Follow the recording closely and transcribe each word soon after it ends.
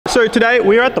So today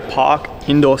we are at the park,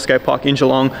 indoor skate park in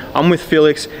Geelong. I'm with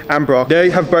Felix and Brock. They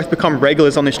have both become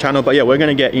regulars on this channel, but yeah, we're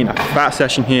gonna get in a fat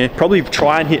session here. Probably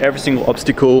try and hit every single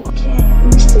obstacle.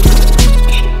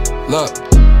 Look.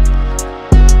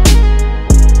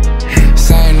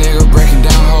 Same nigga breaking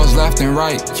down hoes left and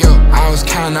right. Yo, I was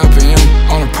counting up in him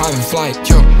on a private flight.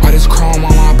 Yo, all this chrome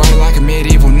on my body like a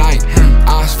medieval knight.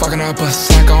 I was fucking up a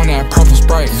sack on that purple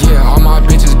Sprite. Yeah, all my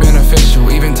bitches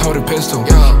beneficial, even told a pistol.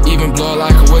 Even blood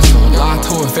like a whistle, lie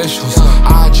to officials.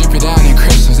 I drip it down in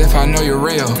crystals if I know you're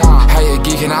real. How you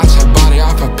geeking out your body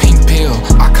off a pink pill?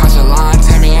 I caught your line,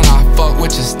 Tammy, and I fuck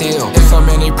with your steel. There's so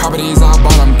many properties I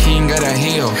bought, I'm king of the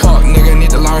hill. Fuck nigga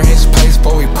need to learn his place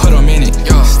before we put him in it.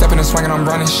 Stepping and swinging, I'm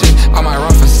running shit, I might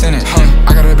run for Senate.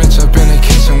 I got a bitch up in the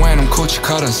kitchen wearing them coochie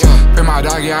cutters. Bring my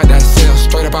doggy out that cell,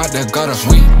 straight up out the gutter.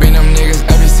 We been them niggas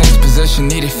ever since position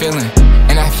needed feeling.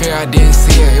 And I fear I didn't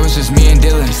see it, it was just me and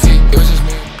Dylan. It was just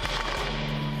me.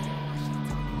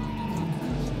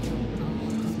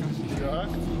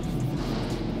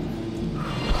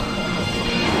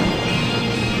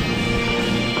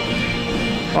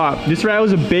 Alright, this rail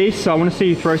is a beast, so I want to see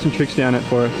you throw some tricks down it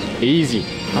for us. Easy.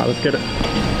 Alright, let's get it.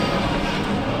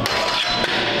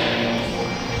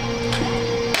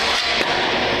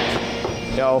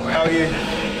 Yo. How are you?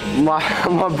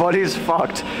 My body's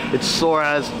fucked. It's sore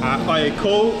as. I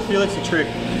call Felix a trick.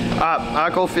 I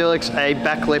call Felix a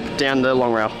backflip down the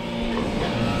long rail.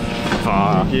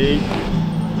 Fuck.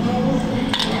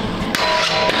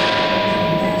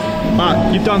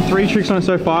 Alright, you've done 3 tricks on it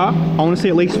so far. I want to see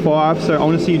at least 5, so I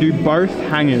want to see you do both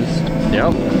hangers.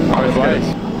 Yep. Both ways.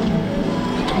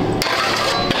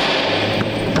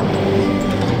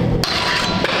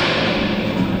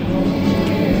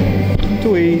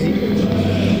 Too easy.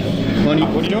 Lonnie,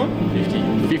 what are you doing?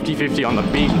 50-50 on the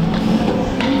big.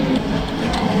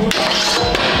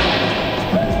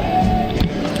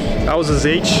 That was a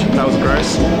Zeech. That was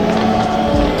gross.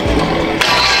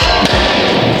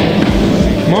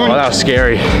 Oh, that was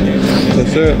scary.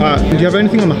 That's it. Do you have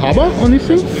anything on the hubba on this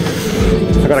thing?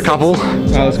 I got a couple.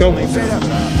 Let's go.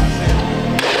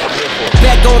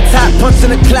 Back on top, punching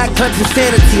the clock, punching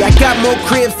sanity. I got more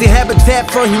cribs than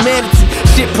Habitat for Humanity.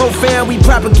 Shit profound, we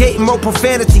propagating more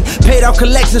profanity. Paid off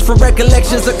collections for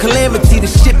recollections of calamity. The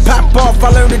shit pop off,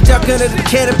 I learned to duck under the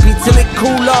canopy. Till it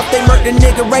cool off, they murdered the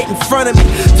nigga right in front of me.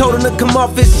 Told him to come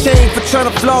off his chain for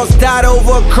trying to floss. Died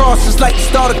over a cross, just like the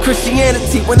start of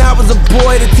Christianity. When I was a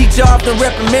boy, the teacher often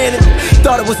reprimanded me.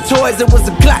 Thought it was toys, it was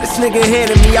a Glock this nigga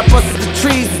handed me. I busted the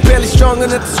trees, barely strong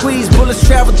enough to squeeze. Bullets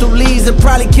traveled through leaves and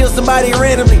probably killed somebody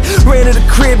randomly. Ran to the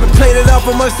crib and played it off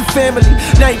amongst the family.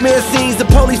 Nightmare scenes, the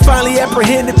police finally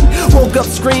apprehended me. Woke up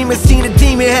screaming, seen a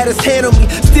demon, had his hand on me.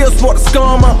 Still sport a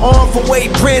scar on my arm for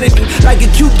Wade branded me. Like a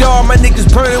Q-Dog, my niggas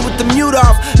burning with the mute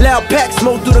off. Loud packs,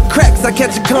 smoke through the cracks, I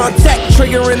catch a contact.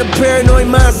 Triggering a paranoid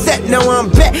mindset, now I'm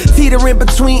back. Teetering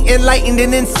between enlightened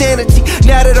and insanity.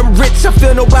 Now that I'm rich, I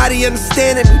feel nobody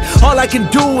understanding me. All I can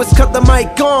do is cut the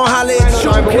mic on, holla at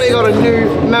you. But we got a new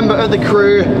member of the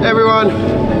crew.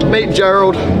 Everyone, meet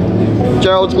Gerald.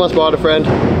 Gerald's my spider friend.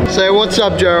 Say what's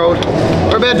up, Gerald.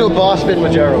 We're about to do a bar spin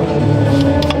with Gerald.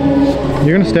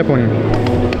 You're gonna step on him.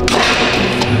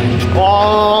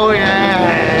 Oh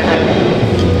yeah!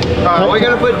 Alright, we're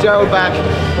gonna put Gerald back.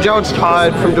 Gerald's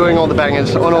tired from doing all the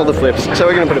bangers on all the flips, so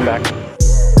we're gonna put him back.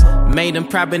 Made them,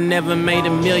 probably never made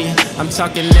 $1 million. I'm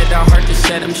talking that I heart to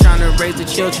set, I'm trying to raise the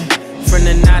children. From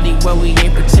the naughty where we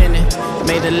ain't pretending.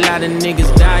 Made a lot of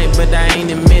niggas die, but I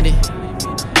ain't admitted.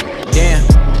 Damn,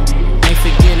 ain't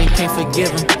forgetting, can't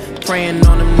forgive them. Praying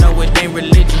on them, know it ain't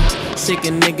religion. Sick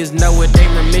of niggas, know it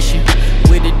ain't remission.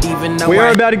 With it even though we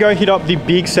are about to go hit up the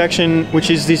big section, which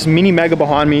is this mini mega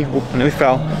behind me. Oh, I nearly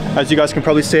fell, as you guys can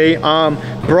probably see.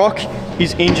 Brock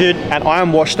is injured and I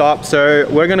am washed up, so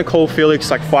we're gonna call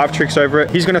Felix like 5 tricks over it.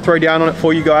 He's gonna throw down on it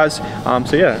for you guys.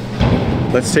 So yeah,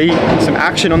 let's see some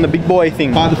action on the big boy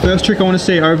thing. The first trick I want to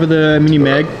see over the mini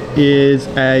meg is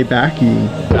a backy.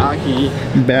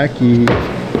 Backy.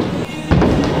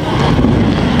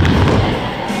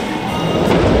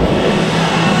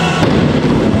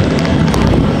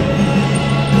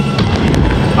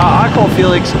 I call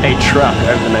Felix a truck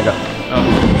over the mega.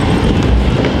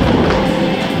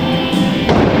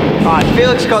 Alright,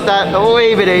 Felix got that a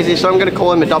wee bit easy, so I'm going to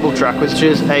call him a double truck, which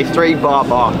is a 3-bar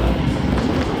bar.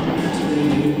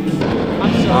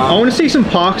 I want to see some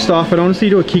park stuff, but I want to see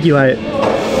you do a kicky late.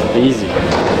 Easy.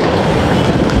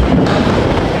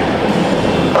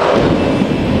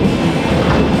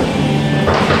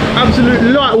 Absolute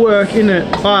light work, isn't it?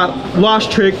 Alright,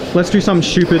 last trick. Let's do something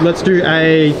stupid. Let's do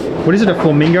a, what is it, a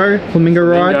flamingo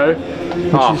ride? Which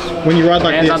is when you ride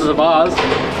like hands this. under the bars.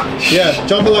 Yeah,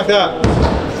 jump it like that.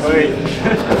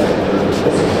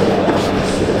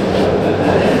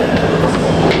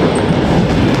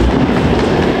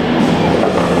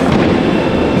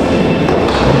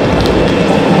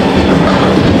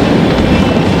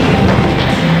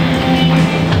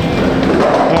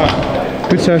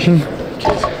 Good session.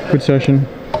 Good session.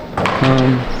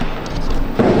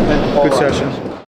 Good session.